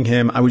starting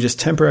him. I would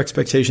just temper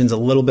expectations a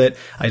little bit.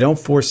 I don't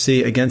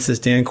foresee against this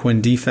Dan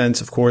Quinn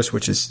defense, of course,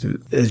 which is,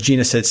 as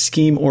Gina said,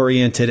 scheme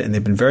oriented, and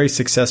they've been very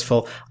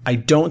successful. I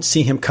don't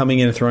see him coming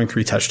in and throwing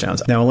 3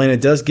 touchdowns. Now, Atlanta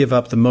does give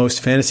up the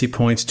most fantasy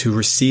points to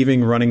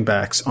receiving running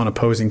backs on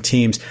opposing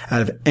teams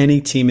out of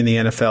any team in the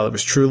NFL. It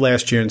was true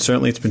last year, and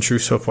certainly it's been true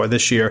so far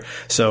this year.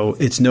 So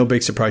it's no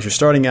big surprise. You're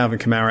starting Alvin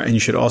Kamara, and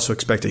you should also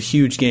expect a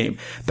huge game.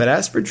 But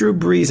as for Drew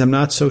Brees, I'm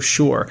not so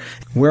sure.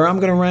 Where I'm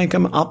going to rank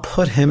him, I'll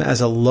put him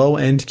as a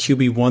low-end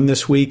QB1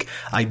 this week.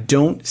 I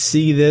don't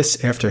see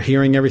this after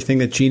hearing everything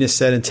that Gina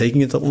said and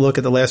taking a look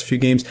at the last few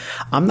games.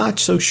 I'm not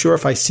so sure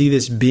if I see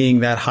this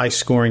being that high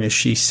scoring as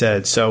she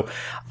said. So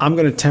I'm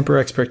going to temper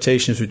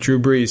expectations with Drew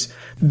Brees.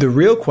 The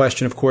real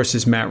question, of course,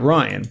 is Matt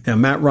Ryan. Now,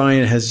 Matt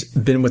Ryan has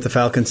been with the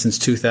Falcons since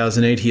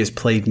 2008. He has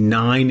played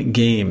 9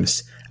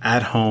 games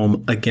at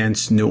home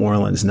against New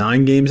Orleans.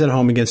 9 games at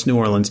home against New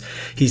Orleans.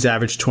 He's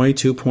averaged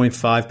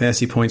 22.5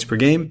 passing points per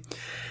game.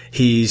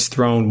 He's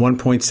thrown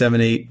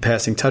 1.78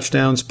 passing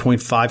touchdowns,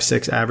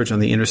 0.56 average on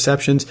the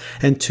interceptions,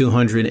 and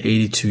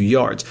 282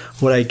 yards.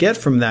 What I get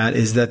from that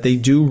is that they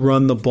do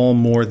run the ball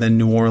more than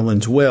New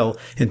Orleans will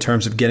in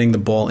terms of getting the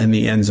ball in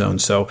the end zone.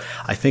 So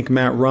I think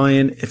Matt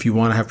Ryan, if you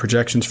want to have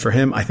projections for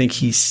him, I think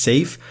he's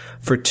safe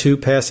for 2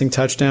 passing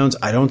touchdowns.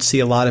 I don't see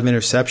a lot of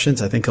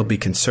interceptions. I think he'll be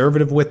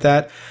conservative with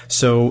that.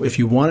 So if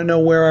you want to know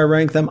where I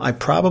rank them, I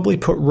probably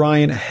put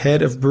Ryan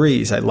ahead of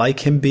Brees. I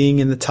like him being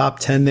in the top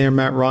 10 there,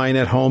 Matt Ryan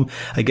at home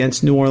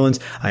against New Orleans.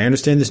 I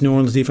understand this New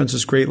Orleans defense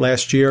was great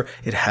last year.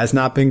 It has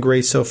not been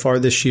great so far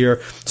this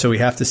year, so we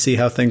have to see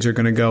how things are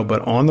going to go.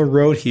 But on the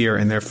road here,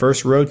 in their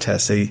first road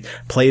test, they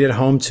played at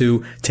home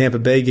to Tampa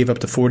Bay, gave up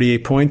to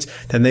 48 points.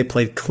 Then they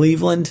played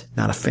Cleveland,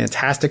 not a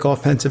fantastic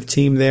offensive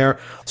team there.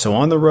 So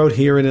on the road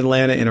here in Atlanta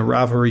in a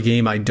rivalry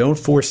game, I don't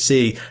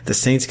foresee the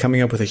Saints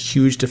coming up with a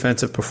huge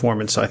defensive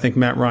performance. So I think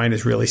Matt Ryan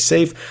is really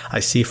safe. I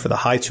see for the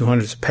high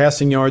 200s of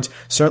passing yards,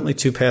 certainly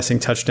 2 passing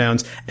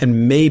touchdowns,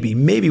 and maybe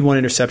 1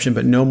 interception,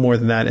 but no more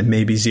than that, and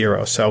maybe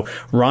 0. So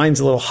Ryan's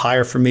a little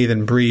higher for me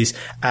than Brees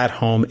at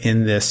home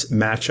in this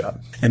matchup.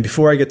 And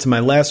before I get to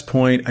my last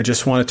point, I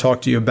just want to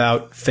talk to you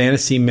about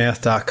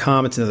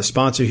FantasyMath.com. It's another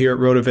sponsor here at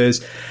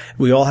RotoViz.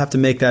 We all have to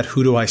make that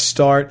who do I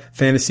start.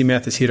 Fantasy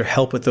Math is here to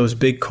help with those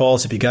big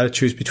calls. If you got to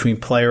choose between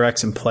player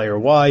X and player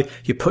Y,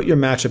 you put your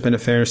matchup into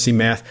Fantasy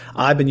Math.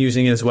 I've been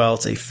using it as well.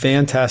 It's a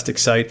fantastic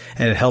site,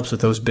 and it helps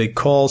with those big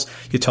calls.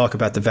 You talk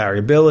about the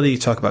variability. You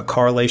talk about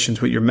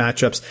correlations with your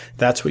matchups.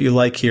 That's what you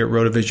like here at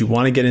RotoViz. You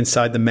want to get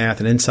inside the math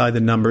and inside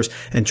the numbers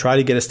and try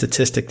to get a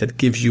statistic that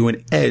gives you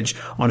an edge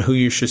on who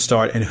you should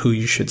start and who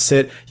you should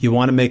sit. You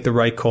want to make the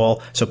right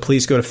call. So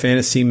please go to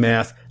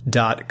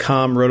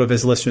FantasyMath.com.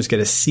 RotoViz listeners get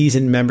a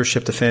season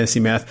membership to Fantasy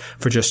Math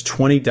for just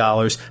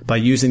 $20 by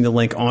using the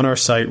link on our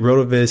site,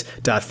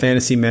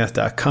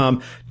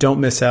 rotoviz.fantasymath.com. Don't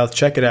miss out.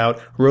 Check it out,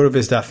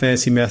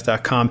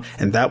 rotoviz.fantasymath.com,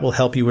 and that will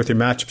help you with your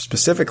matchup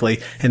specifically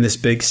in this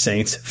big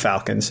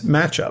Saints-Falcons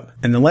matchup.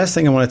 And the last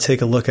thing I want to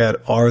take a look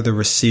at are the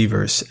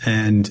receivers.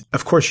 And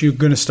of course, you're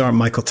going to start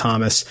Michael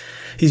Thomas.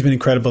 He's been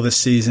incredible this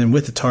season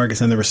with the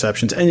targets and the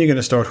receptions, and you're going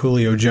to start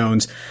Julio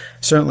Jones.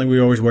 Certainly, we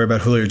always worry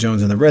about Julio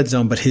Jones in the red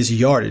zone, but his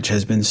yardage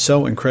has been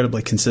so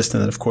incredibly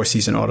consistent that, of course,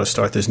 he's an auto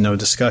start. There's no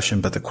discussion.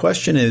 But the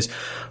question is,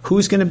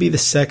 who's going to be the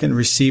second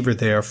receiver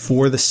there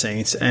for the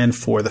Saints and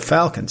for the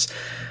Falcons?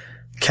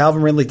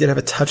 Calvin Ridley did have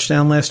a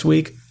touchdown last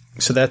week,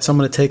 so that's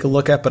someone to take a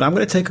look at. But I'm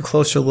going to take a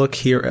closer look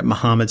here at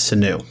Mohamed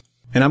Sanu.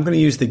 And I'm going to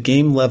use the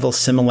game level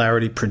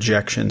similarity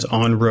projections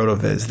on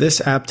RotoViz.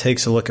 This app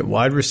takes a look at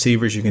wide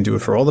receivers. You can do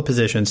it for all the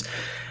positions.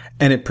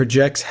 And it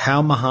projects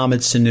how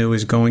Mohamed Sanu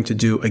is going to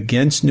do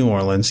against New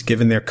Orleans,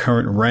 given their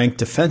current rank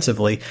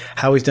defensively,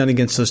 how he's done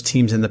against those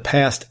teams in the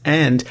past,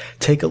 and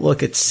take a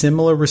look at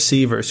similar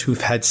receivers who've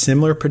had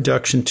similar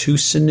production to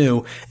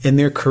Sanu in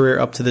their career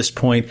up to this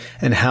point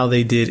and how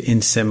they did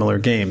in similar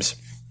games.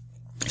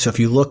 So if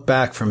you look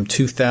back from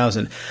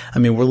 2000,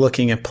 we're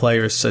looking at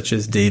players such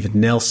as David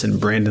Nelson,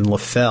 Brandon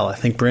LaFell. I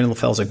think Brandon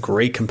LaFell is a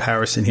great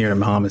comparison here to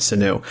Mohamed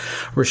Sanu.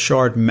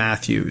 Rashard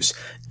Matthews,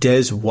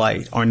 Des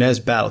White,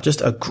 Arnez Battle,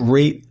 just a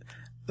great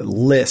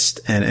list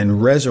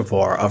and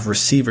reservoir of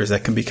receivers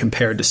that can be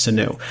compared to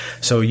Sanu.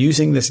 So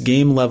using this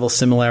game level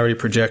similarity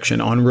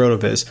projection on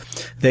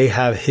RotoViz, they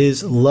have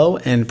his low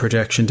end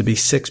projection to be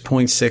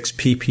 6.6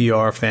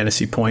 PPR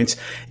fantasy points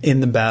in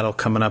the battle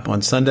coming up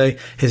on Sunday.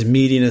 His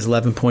median is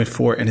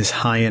 11.4 and his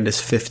high end is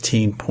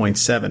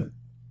 15.7.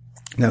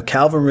 Now,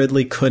 Calvin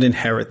Ridley could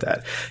inherit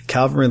that.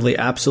 Calvin Ridley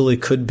absolutely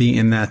could be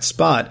in that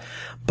spot,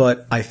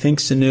 but I think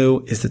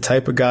Sanu is the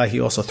type of guy.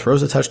 He also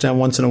throws a touchdown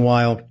once in a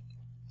while.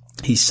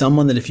 He's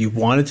someone that if you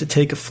wanted to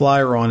take a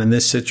flyer on in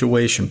this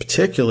situation,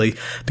 particularly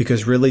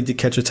because Ridley did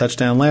catch a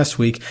touchdown last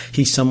week,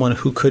 he's someone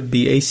who could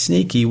be a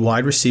sneaky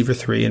wide receiver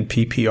 3 in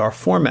PPR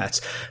formats.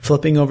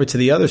 Flipping over to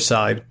the other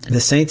side, the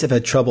Saints have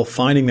had trouble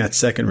finding that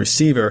second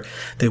receiver.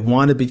 They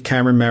want to beat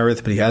Cameron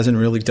Meredith, but he hasn't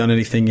really done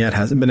anything yet,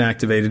 hasn't been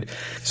activated.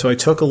 So I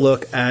took a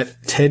look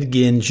at Ted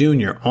Ginn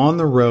Jr. On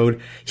the road,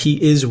 he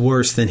is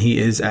worse than he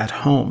is at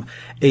home.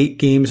 8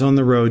 games on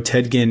the road,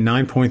 Ted Ginn,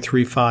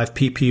 9.35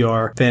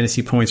 PPR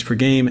fantasy points per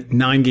game.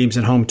 9 games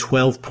at home,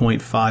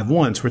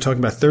 12.51. So we're talking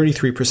about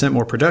 33%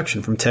 more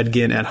production from Ted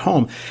Ginn at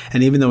home.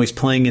 And even though he's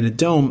playing in a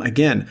dome,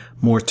 again,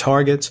 more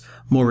targets,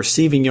 more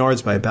receiving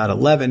yards by about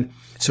 11.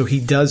 So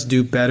he does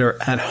do better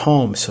at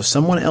home. So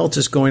someone else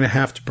is going to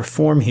have to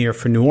perform here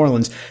for New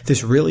Orleans.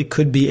 This really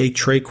could be a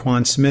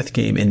Tre'Quan Smith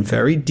game in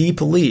very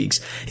deep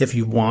leagues. If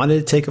you wanted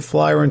to take a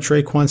flyer on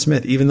Tre'Quan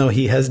Smith, even though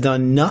he has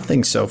done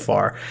nothing so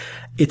far,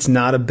 it's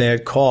not a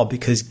bad call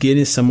because Ginn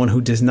is someone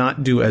who does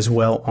not do as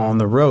well on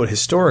the road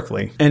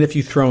historically. And if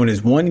you throw in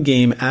his one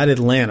game at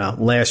Atlanta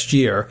last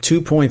year,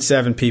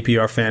 2.7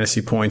 PPR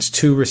fantasy points,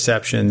 2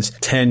 receptions,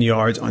 10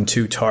 yards on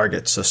 2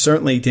 targets. So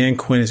certainly Dan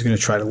Quinn is going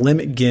to try to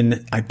limit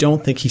Ginn. I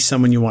don't think he's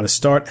someone you want to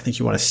start. I think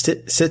you want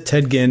to sit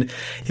Ted Ginn.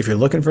 If you're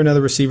looking for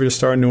another receiver to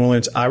start in New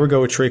Orleans, I would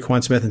go with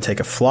Tre'Quan Smith and take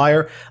a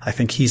flyer. I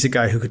think he's a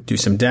guy who could do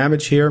some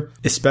damage here,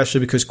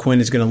 especially because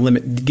Quinn is going to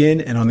limit Ginn.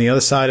 And on the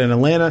other side in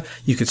Atlanta,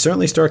 you could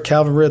certainly start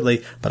Calvin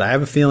Ridley, but I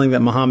have a feeling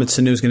that Mohamed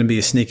Sanu is going to be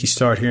a sneaky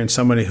start here and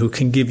somebody who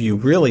can give you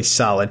really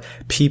solid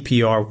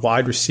PPR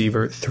wide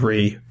receiver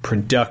 3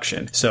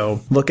 production. So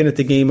looking at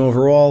the game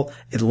overall,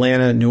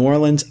 Atlanta, New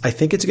Orleans, I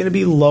think it's going to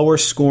be lower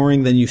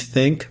scoring than you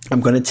think.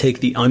 I'm going to take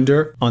the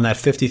under on that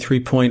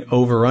 53-point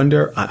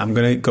over-under. I'm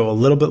going to go a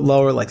little bit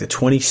lower, like the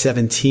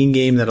 2017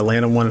 game that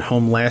Atlanta won at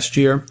home last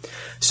year.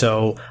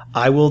 So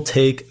I will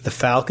take the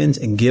Falcons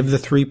and give the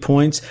 3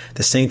 points.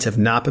 The Saints have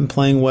not been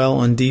playing well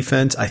on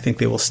defense. I think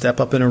they will step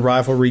up in a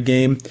rivalry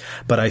game,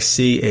 but I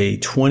see a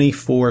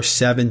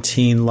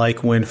 24-17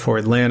 like win for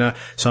Atlanta.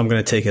 So I'm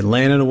going to take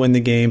Atlanta to win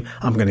the game.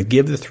 I'm going to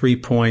give the 3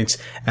 points,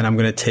 and I'm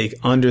going to take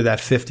under that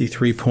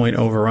 53-point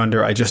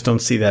over-under. I just don't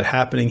see that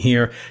happening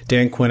here.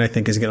 Dan Quinn, I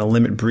think, is going to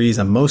limit Breeze.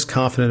 I'm most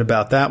confident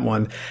about that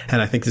one,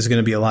 and I think there's going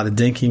to be a lot of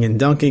dinking and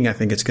dunking. I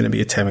think it's going to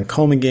be a Tevin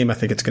Coleman game. I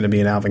think it's going to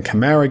be an Alvin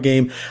Kamara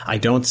game. I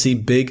don't see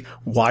big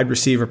wide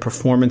receiver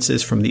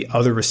performances from the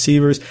other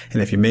receivers,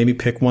 and if you maybe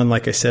pick one,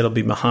 like I said, it'll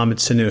be Mohamed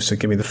Sanu. So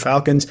give me the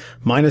Falcons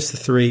minus the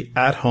 3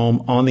 at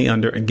home on the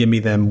under, and give me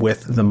them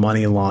with the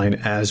money line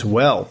as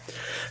well.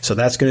 So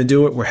that's going to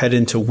do it. We're headed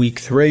into week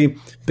 3.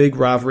 Big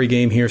rivalry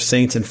game here,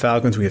 Saints and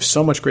Falcons. We have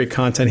so much great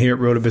content here at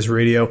RotoViz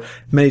Radio,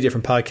 many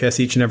different podcasts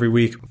each and every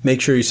week.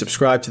 Make sure you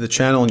subscribe to the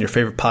channel on your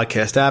favorite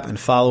podcast app and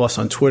follow us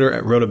on Twitter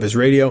at RotoViz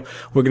Radio.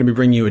 We're going to be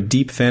bringing you a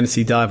deep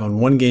fantasy dive on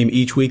one game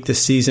each week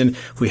this season.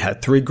 We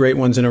had 3 great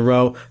ones in a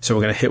row, so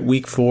we're going to hit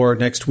week 4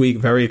 next week.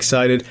 Very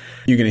excited.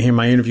 You're going to hear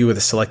my interview with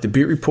a selected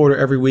beat reporter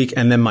every week,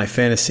 and then my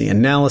fantasy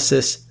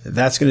analysis.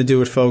 That's going to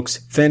do it, folks.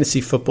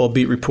 Fantasy Football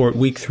Beat Report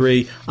Week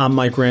 3. I'm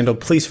Mike Randall.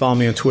 Please follow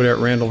me on Twitter at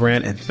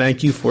RandallRant, and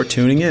thank you for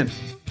tuning in.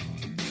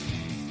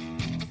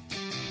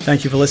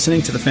 Thank you for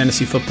listening to the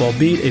Fantasy Football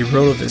Beat, a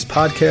RotoViz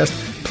podcast.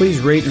 Please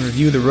rate and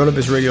review the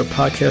RotoViz Radio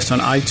podcast on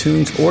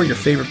iTunes or your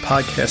favorite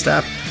podcast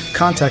app.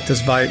 Contact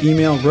us via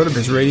email,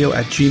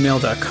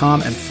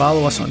 rotovizradio@gmail.com, and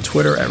follow us on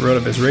Twitter at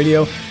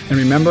RotoVizRadio. And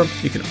remember,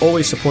 you can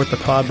always support the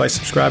pod by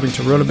subscribing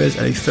to RotoViz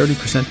at a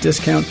 30%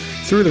 discount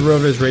through the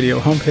RotoViz Radio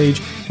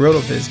homepage,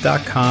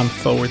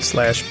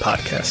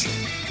 rotoviz.com/podcast.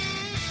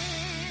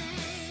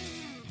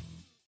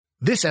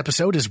 This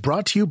episode is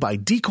brought to you by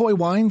Decoy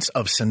Wines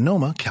of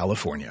Sonoma,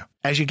 California.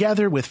 As you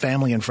gather with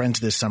family and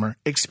friends this summer,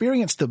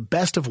 experience the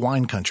best of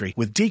wine country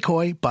with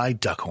Decoy by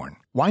Duckhorn.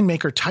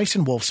 Winemaker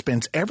Tyson Wolf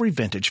spends every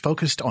vintage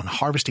focused on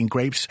harvesting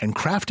grapes and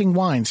crafting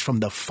wines from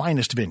the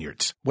finest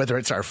vineyards. Whether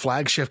it's our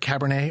flagship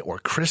Cabernet or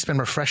crisp and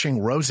refreshing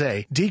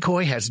Rosé,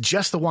 Decoy has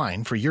just the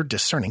wine for your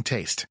discerning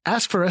taste.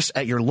 Ask for us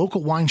at your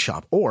local wine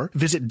shop or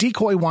visit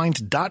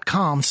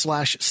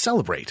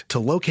decoywines.com/celebrate to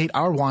locate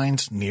our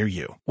wines near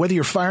you. Whether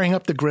you're firing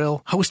up the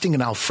grill, hosting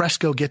an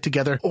alfresco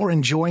get-together, or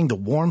enjoying the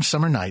warm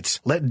summer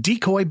nights, let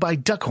Decoy by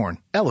Duckhorn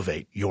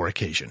elevate your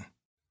occasion.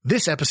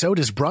 This episode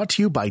is brought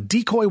to you by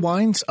Decoy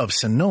Wines of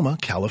Sonoma,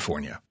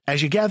 California.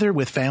 As you gather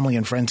with family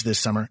and friends this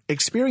summer,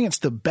 experience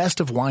the best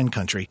of wine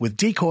country with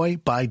Decoy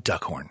by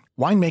Duckhorn.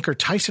 Winemaker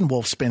Tyson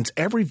Wolf spends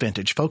every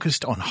vintage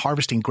focused on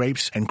harvesting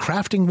grapes and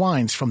crafting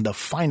wines from the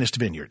finest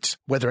vineyards.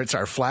 Whether it's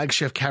our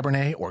flagship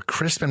Cabernet or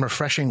crisp and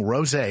refreshing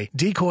Rosé,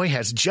 Decoy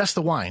has just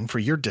the wine for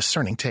your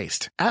discerning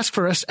taste. Ask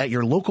for us at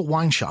your local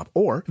wine shop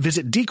or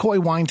visit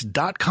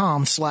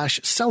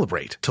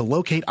decoywines.com/celebrate to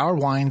locate our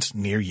wines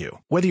near you.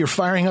 Whether you're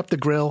firing up the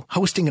grill,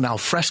 hosting an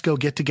alfresco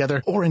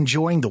get-together, or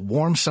enjoying the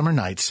warm summer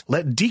nights,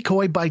 let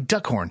Decoy by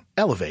Duckhorn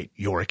elevate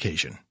your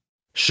occasion.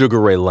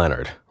 Sugar Ray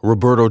Leonard,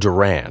 Roberto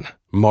Duran,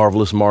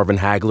 Marvelous Marvin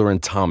Hagler,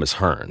 and Thomas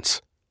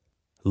Hearns.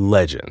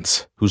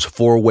 Legends, whose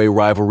four-way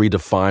rivalry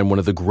defined one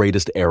of the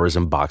greatest eras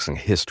in boxing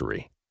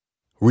history.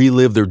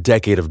 Relive their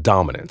decade of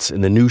dominance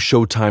in the new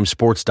Showtime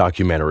sports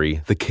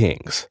documentary, The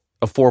Kings,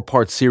 a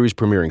 4-part series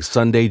premiering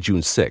Sunday,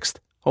 June 6th,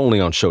 only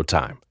on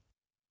Showtime.